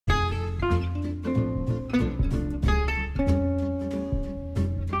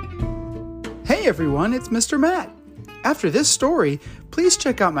Hey everyone, it's Mr. Matt. After this story, please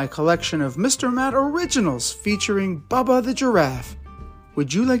check out my collection of Mr. Matt Originals featuring Bubba the Giraffe.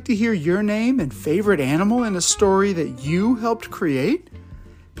 Would you like to hear your name and favorite animal in a story that you helped create?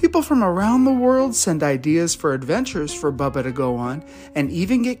 People from around the world send ideas for adventures for Bubba to go on and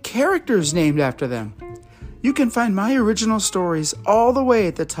even get characters named after them. You can find my original stories all the way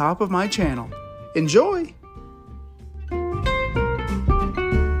at the top of my channel. Enjoy!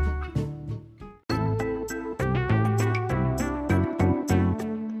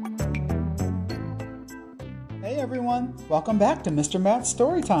 Hey everyone, welcome back to Mr. Matt's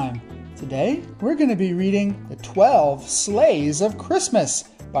Storytime. Today, we're going to be reading The 12 Sleighs of Christmas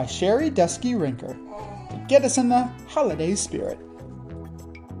by Sherry Dusky Rinker to get us in the holiday spirit.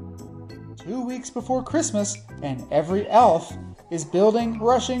 2 weeks before Christmas, and every elf is building,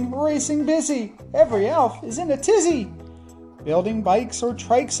 rushing, racing busy. Every elf is in a tizzy. Building bikes or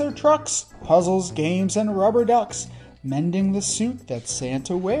trikes or trucks, puzzles, games, and rubber ducks, mending the suit that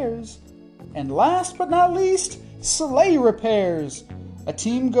Santa wears. And last but not least, sleigh repairs. A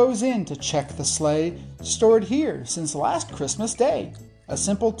team goes in to check the sleigh, stored here since last Christmas Day. A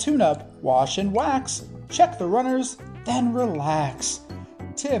simple tune-up, wash and wax, check the runners, then relax.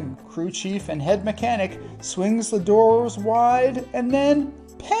 Tim, crew chief and head mechanic, swings the doors wide and then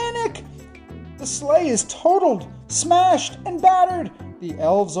panic! The sleigh is totaled, smashed, and battered. The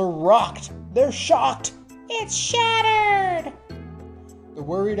elves are rocked. They're shocked. It's shattered! The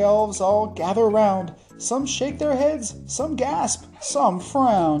worried elves all gather round. Some shake their heads, some gasp, some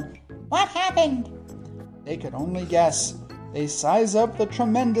frown. What happened? They could only guess. They size up the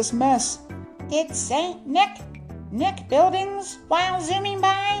tremendous mess. Did Saint Nick buildings while zooming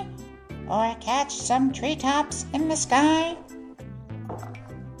by? Or catch some treetops in the sky?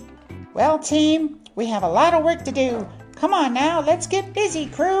 Well, team, we have a lot of work to do. Come on now, let's get busy,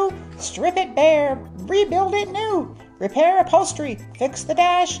 crew. Strip it bare, rebuild it new. Repair upholstery, fix the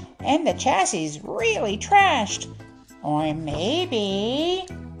dash, and the chassis really trashed. Or maybe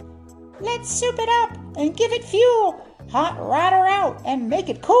let's soup it up and give it fuel. Hot rod her out and make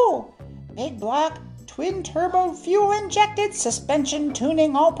it cool. Big block, twin turbo fuel injected, suspension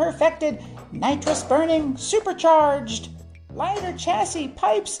tuning all perfected, nitrous burning supercharged, lighter chassis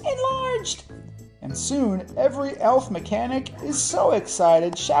pipes enlarged. And soon every elf mechanic is so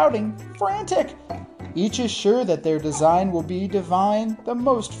excited, shouting, frantic. Each is sure that their design will be divine, the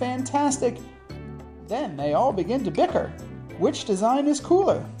most fantastic. Then they all begin to bicker. Which design is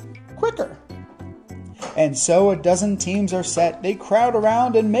cooler, quicker? And so a dozen teams are set. They crowd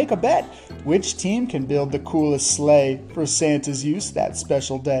around and make a bet. Which team can build the coolest sleigh for Santa's use that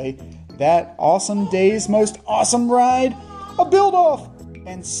special day? That awesome day's most awesome ride? A build-off!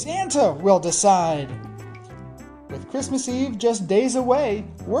 And Santa will decide. With Christmas Eve just days away,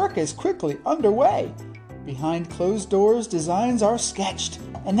 work is quickly underway. Behind closed doors, designs are sketched,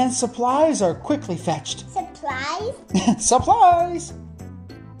 and then supplies are quickly fetched. Supplies? Supplies!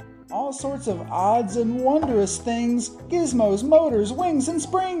 All sorts of odds and wondrous things, gizmos, motors, wings, and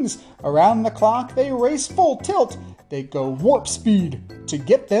springs. Around the clock they race full tilt. They go warp speed to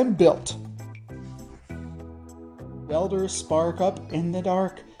get them built. Welders spark up in the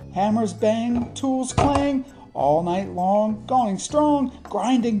dark. Hammers bang, tools clang. All night long, going strong,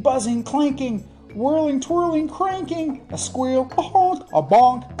 grinding, buzzing, clanking, whirling, twirling, cranking. A squeal, a honk, a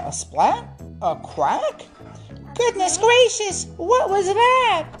bonk, a splat, a crack. Goodness gracious, what was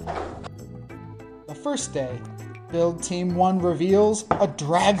that? The first day, Build Team 1 reveals a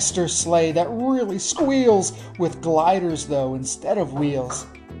dragster sleigh that really squeals, with gliders though instead of wheels.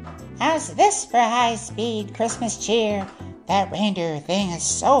 How's this for high-speed Christmas cheer? That reindeer thing is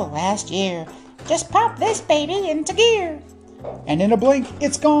so last year. Just pop this baby into gear. And in a blink,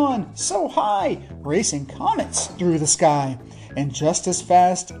 it's gone, so high, racing comets through the sky. And just as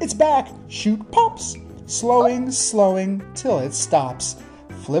fast, it's back, shoot pops. Slowing, till it stops.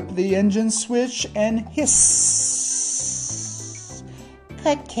 Flip the engine switch and hiss.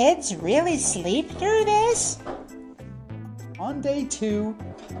 Could kids really sleep through this? On day 2,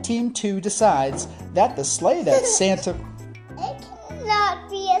 Team 2 decides that the sleigh that Santa... It cannot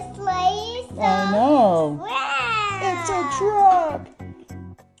be a sleigh. I know. Wow. It's a truck.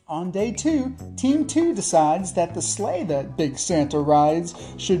 On day 2, Team 2 decides that the sleigh that Big Santa rides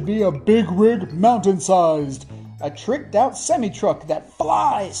should be a big rig mountain-sized. A tricked-out semi-truck that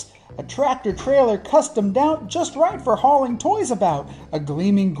flies. A tractor-trailer customed out just right for hauling toys about. A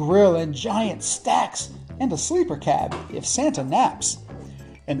gleaming grill and giant stacks. And a sleeper cab if Santa naps.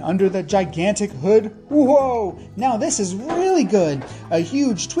 And under the gigantic hood, whoa, now this is really good. A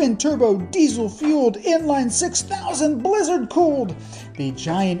huge twin-turbo diesel-fueled inline 6000 blizzard-cooled. The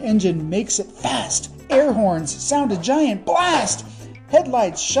giant engine makes it fast. Air horns sound a giant blast.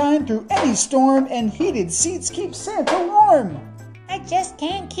 Headlights shine through any storm, and heated seats keep Santa warm. I just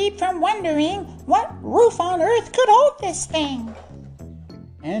can't keep from wondering what roof on earth could hold this thing.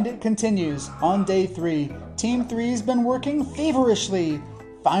 And it continues. On day 3, Team 3's been working feverishly.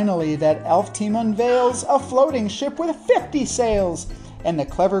 Finally, that elf team unveils a floating ship with 50 sails. And the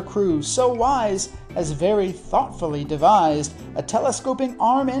clever crew, so wise, has very thoughtfully devised a telescoping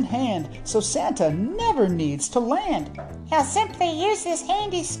arm and hand, so Santa never needs to land. He'll simply use this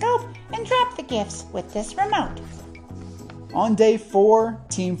handy scope and drop the gifts with this remote. On day 4,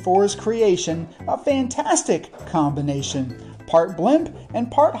 Team 4's creation, a fantastic combination. Part blimp and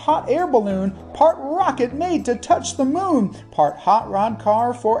part hot air balloon, part rocket made to touch the moon, part hot rod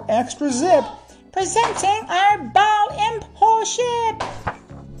car for extra zip. Presenting our Bow Imp ship.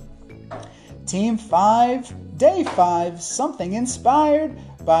 Team 5, day 5, something inspired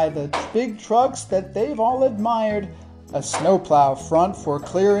by the big trucks that they've all admired. A snowplow front for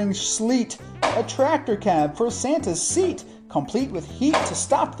clearing sleet, a tractor cab for Santa's seat, complete with heat to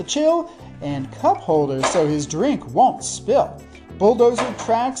stop the chill, and cup holders so his drink won't spill. Bulldozer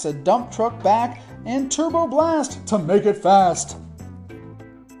tracks a dump truck back, and turbo blast to make it fast.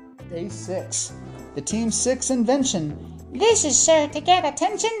 Day 6, the Team 6 invention. This is sure to get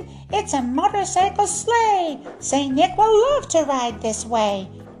attention. It's a motorcycle sleigh. Saint Nick will love to ride this way.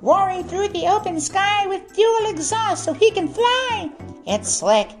 Roaring through the open sky with dual exhaust so he can fly. It's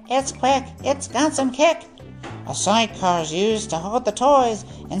slick, it's quick, it's got some kick. A sidecar's used to hold the toys,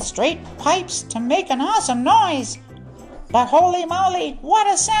 and straight pipes to make an awesome noise. But holy moly,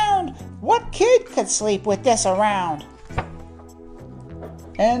 what a sound! What kid could sleep with this around?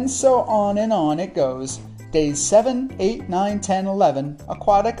 And so on and on it goes. Days 7, 8, 9, 10, 11.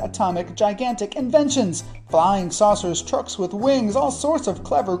 Aquatic, atomic, gigantic inventions. Flying saucers, trucks with wings, all sorts of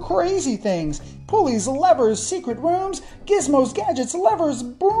clever, crazy things. Pulleys, levers, secret rooms, gizmos, gadgets, levers,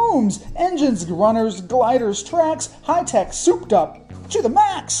 brooms, engines, runners, gliders, tracks, high-tech, souped up to the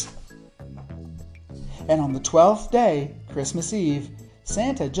max. And on the 12th day, Christmas Eve,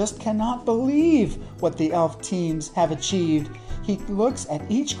 Santa just cannot believe what the elf teams have achieved. He looks at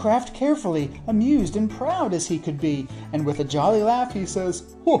each craft carefully, amused and proud as he could be, and with a jolly laugh he says,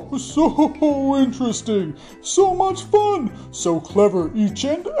 "Oh, so interesting, so much fun, so clever each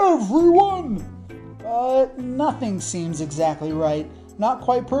and every one." But nothing seems exactly right, not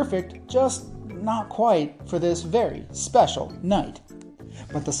quite perfect, just not quite for this very special night.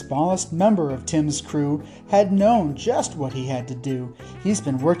 But the smallest member of Tim's crew had known just what he had to do. He's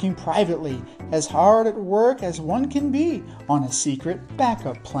been working privately, as hard at work as one can be, on a secret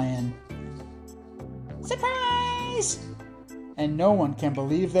backup plan. Surprise! And no one can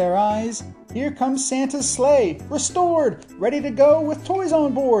believe their eyes. Here comes Santa's sleigh, restored, ready to go with toys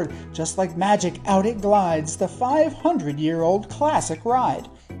on board. Just like magic, out it glides, the 500-year-old classic ride.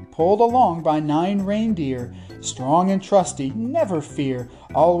 Pulled along by 9 reindeer, strong and trusty, never fear,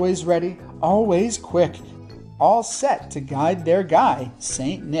 always ready, always quick, all set to guide their guy,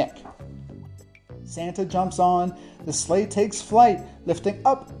 Saint Nick. Santa jumps on, the sleigh takes flight, lifting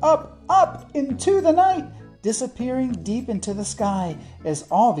up, up, up into the night, disappearing deep into the sky as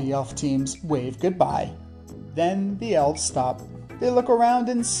all the elf teams wave goodbye. Then the elves stop. They look around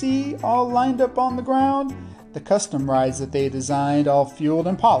and see, all lined up on the ground, the custom rides that they designed, all fueled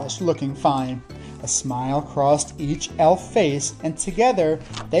and polished, looking fine. A smile crossed each elf face, and together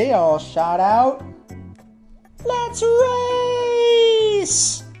they all shout out, "Let's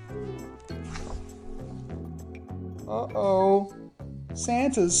race!" Uh-oh,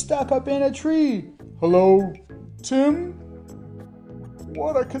 Santa's stuck up in a tree. "Hello, Tim?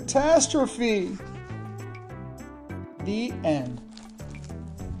 What a catastrophe!" The end.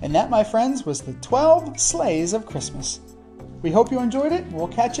 And that, my friends, was the 12 Sleighs of Christmas. We hope you enjoyed it. We'll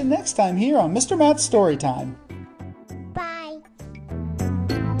catch you next time here on Mr. Matt's Storytime. Bye.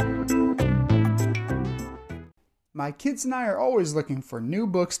 My kids and I are always looking for new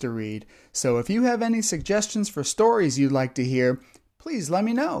books to read, so if you have any suggestions for stories you'd like to hear, please let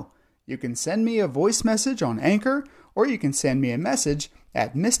me know. You can send me a voice message on Anchor, or you can send me a message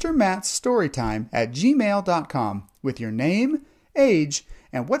at mrmattsstorytime@gmail.com with your name, age,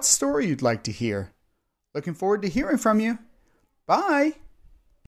 and what story you'd like to hear. Looking forward to hearing from you. Bye!